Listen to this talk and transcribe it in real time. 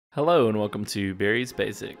Hello and welcome to Barry's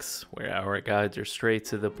Basics, where our guides are straight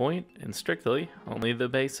to the point and strictly only the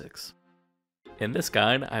basics. In this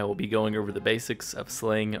guide, I will be going over the basics of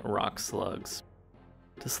slaying rock slugs.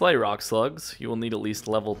 To slay rock slugs, you will need at least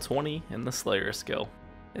level 20 in the Slayer skill.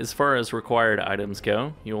 As far as required items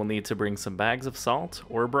go, you will need to bring some bags of salt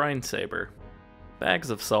or a brine saber. Bags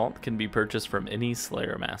of salt can be purchased from any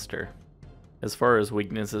Slayer master. As far as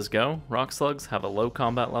weaknesses go, rock slugs have a low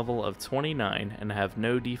combat level of 29 and have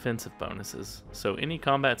no defensive bonuses, so any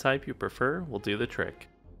combat type you prefer will do the trick.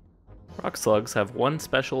 Rock slugs have one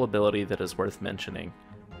special ability that is worth mentioning.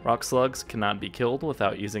 Rock slugs cannot be killed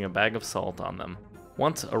without using a bag of salt on them.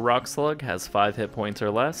 Once a rock slug has 5 hit points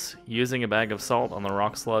or less, using a bag of salt on the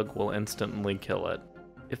rock slug will instantly kill it.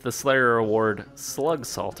 If the Slayer reward Slug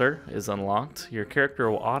Salter is unlocked, your character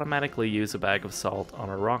will automatically use a bag of salt on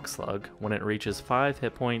a rock slug when it reaches 5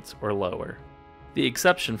 hit points or lower. The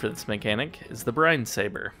exception for this mechanic is the Brine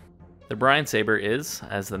Saber. The Brine Saber is,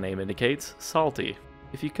 as the name indicates, salty.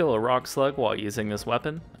 If you kill a rock slug while using this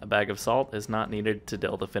weapon, a bag of salt is not needed to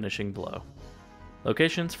deal the finishing blow.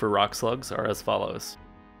 Locations for rock slugs are as follows.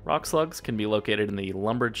 Rock slugs can be located in the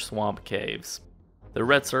Lumbridge Swamp Caves. The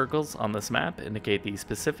red circles on this map indicate the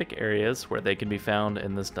specific areas where they can be found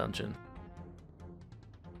in this dungeon.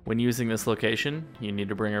 When using this location, you need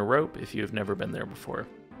to bring a rope if you have never been there before.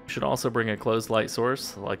 You should also bring a closed light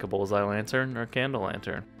source like a bullseye lantern or candle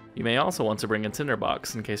lantern. You may also want to bring a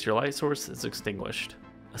tinderbox in case your light source is extinguished.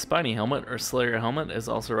 A spiny helmet or Slayer helmet is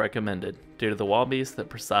also recommended due to the wall-beasts that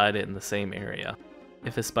preside in the same area.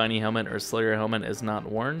 If a spiny helmet or Slayer helmet is not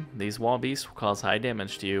worn, these wall beasts will cause high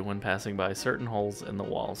damage to you when passing by certain holes in the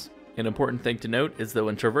walls. An important thing to note is that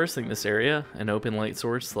when traversing this area, an open light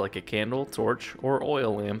source like a candle, torch, or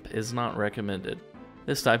oil lamp is not recommended.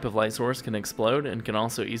 This type of light source can explode and can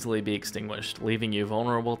also easily be extinguished, leaving you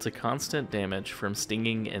vulnerable to constant damage from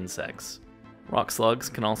stinging insects. Rock slugs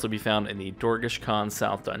can also be found in the Dorgesh-Kaan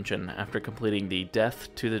South Dungeon after completing the Death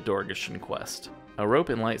to the Dorgesh-Kaan quest. A rope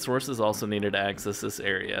and light source is also needed to access this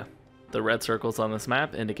area. The red circles on this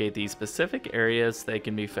map indicate the specific areas they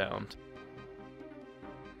can be found.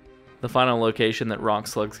 The final location that rock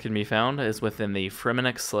slugs can be found is within the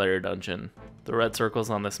Fremennik Slayer dungeon. The red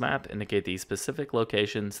circles on this map indicate the specific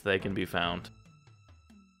locations they can be found.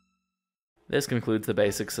 This concludes the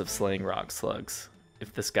basics of slaying rock slugs.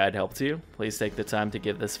 If this guide helped you, please take the time to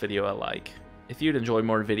give this video a like. If you'd enjoy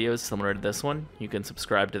more videos similar to this one, you can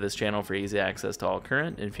subscribe to this channel for easy access to all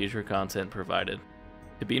current and future content provided.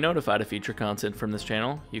 To be notified of future content from this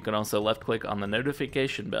channel, you can also left click on the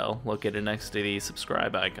notification bell located next to the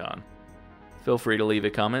subscribe icon. Feel free to leave a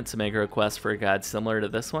comment to make a request for a guide similar to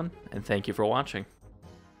this one, and thank you for watching.